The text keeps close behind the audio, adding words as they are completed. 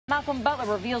Malcolm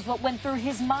Butler reveals what went through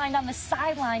his mind on the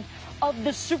sideline of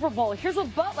the Super Bowl. Here's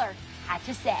what Butler had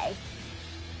to say.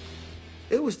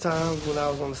 It was times when I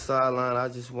was on the sideline, I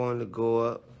just wanted to go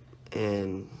up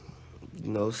and,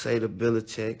 say to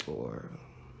Belichick or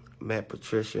Matt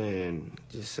Patricia and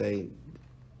just say,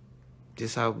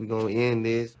 this how we gonna end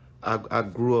this. I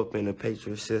grew up in a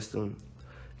Patriot system,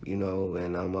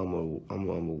 and I'm a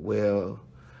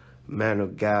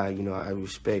well-mannered guy. I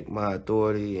respect my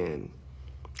authority, and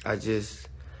I just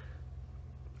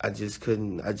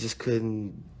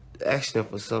couldn't ask them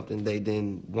for something they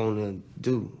didn't want to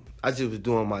do. I just was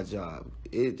doing my job.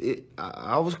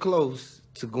 I was close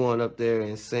to going up there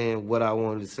and saying what I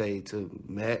wanted to say to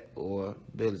Matt or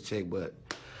Belichick, but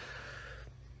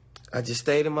I just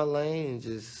stayed in my lane and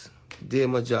just did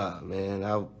my job, man.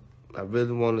 I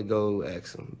really wanted to go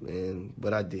ask him,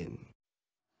 but I didn't.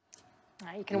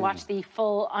 You can watch the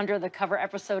full Under the Cover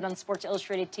episode on Sports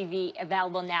Illustrated TV,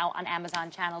 available now on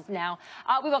Amazon channels now.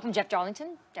 We welcome Jeff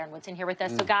Darlington, Darren Woodson here with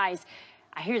us. So, guys,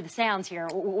 I hear the sounds here.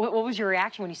 What was your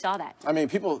reaction when you saw that? I mean,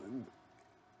 people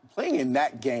playing in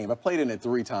that game, I played in it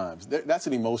 3 times. That's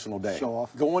an emotional day. Show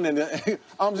off. Going in there,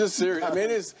 I'm just serious. I mean,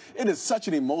 it is such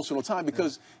an emotional time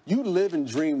because you live and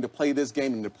dream to play this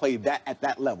game and to play that at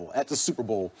that level, at the Super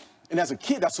Bowl. And as a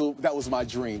kid, that was my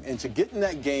dream. And to get in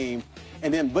that game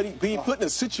and then be put in a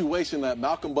situation that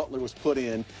Malcolm Butler was put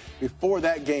in before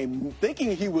that game,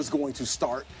 thinking he was going to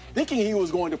start, thinking he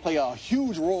was going to play a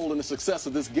huge role in the success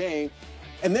of this game,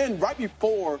 and then right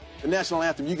before the national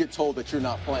anthem, you get told that you're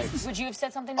not playing. Would you have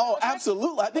said something? Oh,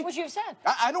 absolutely. I think. What would you have said?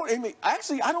 I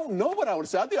don't know what I would have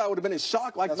said. I think I would have been in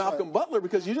shock like Malcolm Butler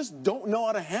because you just don't know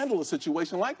how to handle a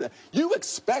situation like that. You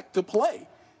expect to play,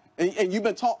 and you've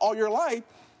been taught all your life,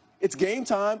 it's game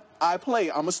time, I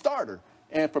play, I'm a starter.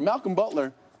 And for Malcolm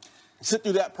Butler, sit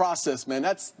through that process, man,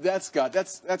 that's heart-wrenching.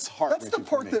 That's the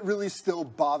part that really still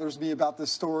bothers me about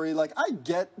this story. Like, I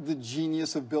get the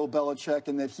genius of Bill Belichick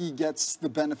and that he gets the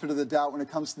benefit of the doubt when it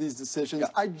comes to these decisions.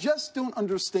 I just don't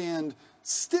understand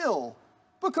still,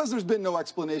 because there's been no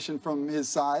explanation from his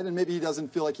side, and maybe he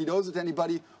doesn't feel like he owes it to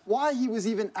anybody, why he was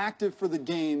even active for the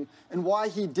game and why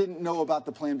he didn't know about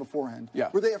the plan beforehand.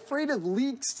 Were they afraid of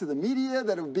leaks to the media,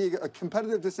 that it would be a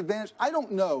competitive disadvantage? I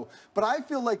don't know, but I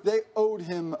feel like they owed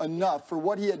him enough for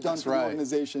what he had done for the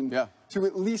organization to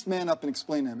at least man up and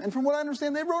explain him. And from what I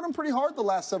understand, they rode him pretty hard the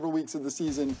last several weeks of the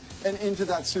season and into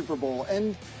that Super Bowl.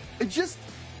 And it just...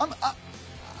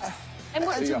 And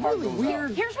it's really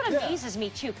weird. Here's what amazes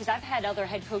me, too, because I've had other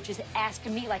head coaches ask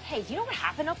me, like, hey, do you know what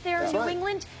happened up there in New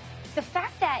England? The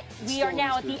fact that we are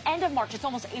now at the end of March, it's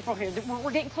almost April here,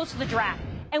 we're getting close to the draft,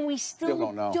 and we still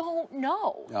don't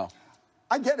know. No.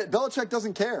 I get it. Belichick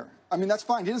doesn't care. I mean, that's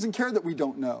fine. He doesn't care that we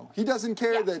don't know. He doesn't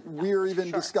care that we're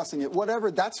even discussing it. Whatever,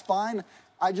 that's fine.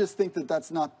 I just think that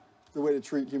that's not the way to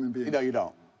treat human beings. You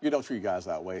don't. You don't treat guys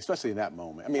that way, especially in that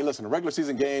moment. I mean, listen, a regular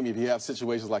season game, if you have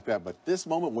situations like that, but this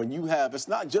moment when you have, it's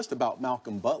not just about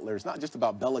Malcolm Butler, it's not just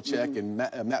about Belichick and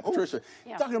Matt Patricia.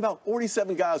 You're talking about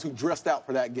 47 guys who dressed out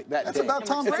for that That's day. About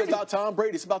Tom Brady. It's about Tom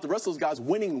Brady. It's about the rest of those guys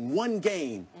winning one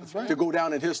game to go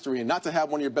down in history and not to have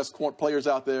one of your best players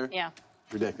out there.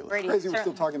 Ridiculous. Crazy we're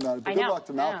still talking about it, but good luck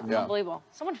to Malcolm. Unbelievable.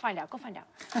 Someone find out. Go find out.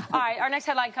 All right, our next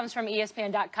headline comes from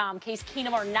ESPN.com. Case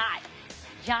Keenum or not,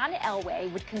 John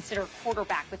Elway would consider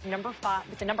quarterback with the number 5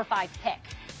 pick.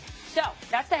 So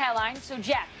that's the headline. So,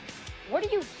 Jeff, what are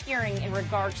you hearing in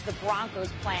regards to the Broncos'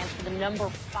 plans for the number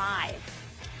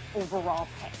 5 overall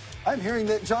pick? I'm hearing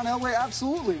that John Elway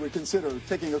absolutely would consider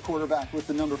taking a quarterback with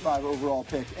the number 5 overall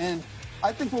pick. And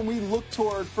I think when we look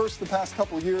toward the past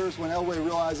couple of years when Elway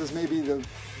realizes maybe the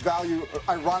value,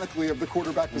 ironically, of the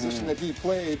quarterback position that he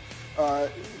played,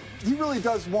 he really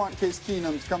does want Case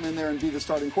Keenum to come in there and be the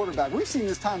starting quarterback. We've seen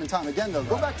this time and time again, though.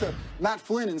 Go back to Matt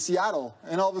Flynn in Seattle,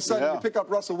 and all of a sudden you pick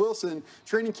up Russell Wilson,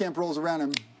 training camp rolls around,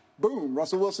 and boom,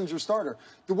 Russell Wilson's your starter.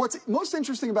 What's most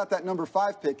interesting about that number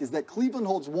 5 pick is that Cleveland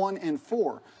holds 1 and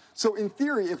 4. So in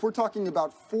theory, if we're talking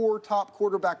about 4 top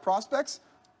quarterback prospects,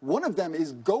 one of them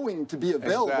is going to be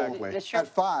available at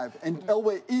 5, and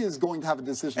Elway is going to have a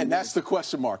decision. And that's the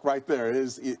question mark right there.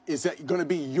 Is that going to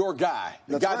be your guy,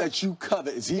 the guy that you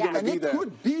covet? Is he going to be there? And it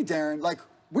could be, Darren. Like,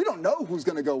 we don't know who's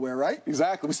going to go where, right?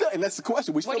 Exactly. And that's the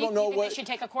question. We still don't know what. They should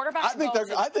take a quarterback.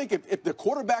 I think if the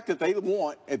quarterback that they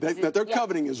want, that they're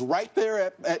coveting, is right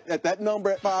there at that number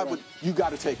at 5, you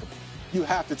got to take him. You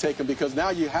have to take him because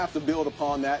now you have to build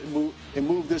upon that and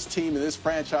move this team and this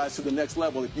franchise to the next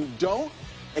level. If you don't,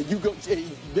 and you go,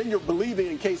 then you're believing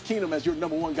in Case Keenum as your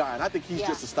number 1 guy, and I think he's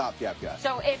just a stopgap guy.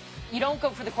 So if you don't go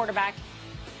for the quarterback,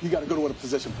 you got to go with a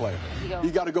position player.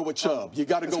 You got to go with Chubb. You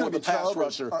got to go with a pass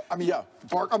rusher.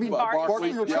 Barkley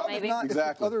or Chubb, maybe.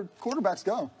 If other quarterbacks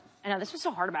go. I know this was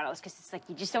so hard about us because it's like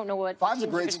you just don't know what. 5's a teams are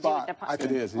great gonna spot. do with the I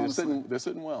think It is. honestly. They're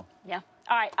sitting well. Yeah.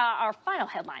 All right. Our final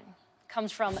headline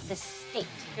comes from The State.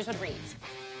 Here's what it reads.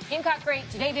 Gamecock great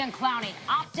Jadeveon Clowney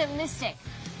optimistic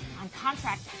on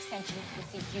contract extension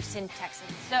with the Houston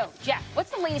Texans. So, Jeff,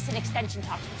 what's the latest in extension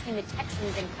talks between the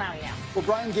Texans and Clowney now? Well,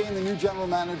 Brian Gaine, the new general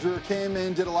manager, came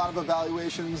in, did a lot of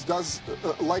evaluations, does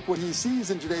like what he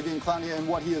sees in Jadeveon Clowney and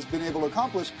what he has been able to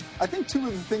accomplish. I think two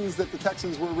of the things that the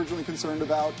Texans were originally concerned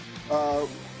about,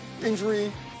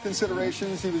 injury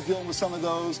considerations, he was dealing with some of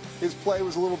those. His play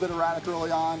was a little bit erratic early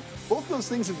on. Both those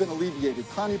things have been alleviated.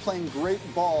 Clowney playing great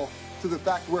ball to the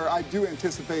fact where I do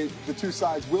anticipate the two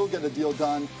sides will get a deal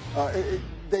done.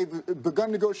 They've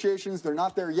begun negotiations. They're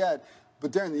not there yet.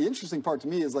 But, Darren, the interesting part to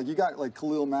me is, like, you got, like,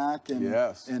 Khalil Mack and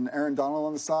Aaron Donald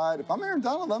on the side. If I'm Aaron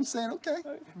Donald, I'm saying, okay.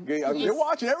 They're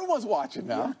watching. Everyone's watching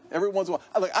now. Yeah. Everyone's watching.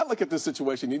 I look at this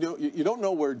situation. You don't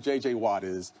know where J.J. Watt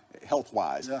is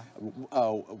health-wise.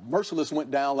 Yeah. Merciless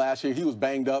went down last year. He was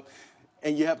banged up.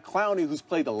 And you have Clowney, who's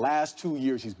played the last 2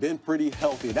 years. He's been pretty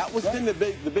healthy. That was been the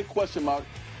big question mark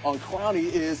on Clowney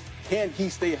is, can he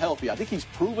stay healthy? I think he's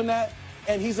proven that.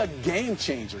 And he's a game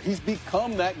changer. He's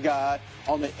become that guy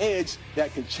on the edge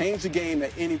that can change the game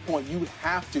at any point. You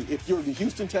have to, if you're the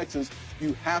Houston Texans,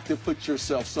 you have to put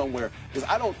yourself somewhere. Because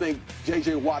I don't think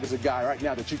J.J. Watt is a guy right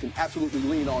now that you can absolutely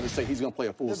lean on and say he's going to play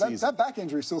a full season. That back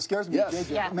injury still scares me. Yes.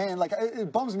 JJ. Yeah. Man, like,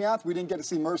 it bums me out that we didn't get to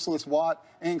see merciless Watt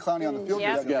and Clowney on the field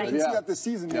Yeah. together. If we can see that this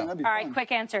season, man, that'd be All fun. right,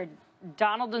 quick answer.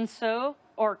 Donald and Sue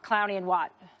or Clowney and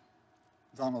Watt?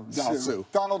 Donald and Donald Sue. Sue.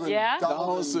 Donald and Yeah?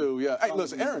 Donald and Sue, yeah. Hey, Donald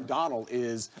listen, and Aaron Donald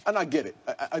is, and I get it.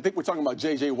 I think we're talking about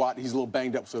J.J. Watt. He's a little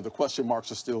banged up, so the question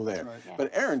marks are still there. Right. Yeah.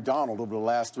 But Aaron Donald, over the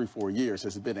last 3-4 years,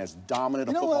 has been as dominant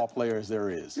a You know football what? player as there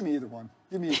is. Give me either one.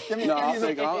 Give me No, any I'm of the-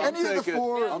 taking, any of the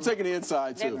four. I'm taking the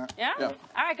inside, too. Yeah? All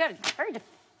right, good. Very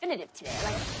definitive today. I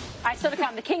like it. All right, still to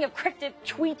come. The king of cryptic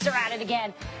tweets are at it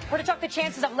again. We're going to talk the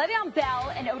chances of Le'Veon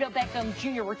Bell and Odell Beckham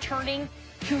Jr. returning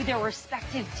to their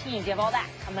respective teams. You have all that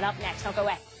coming up next. Don't go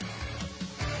away.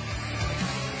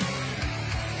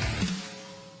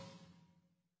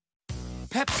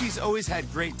 Pepsi's always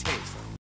had great taste,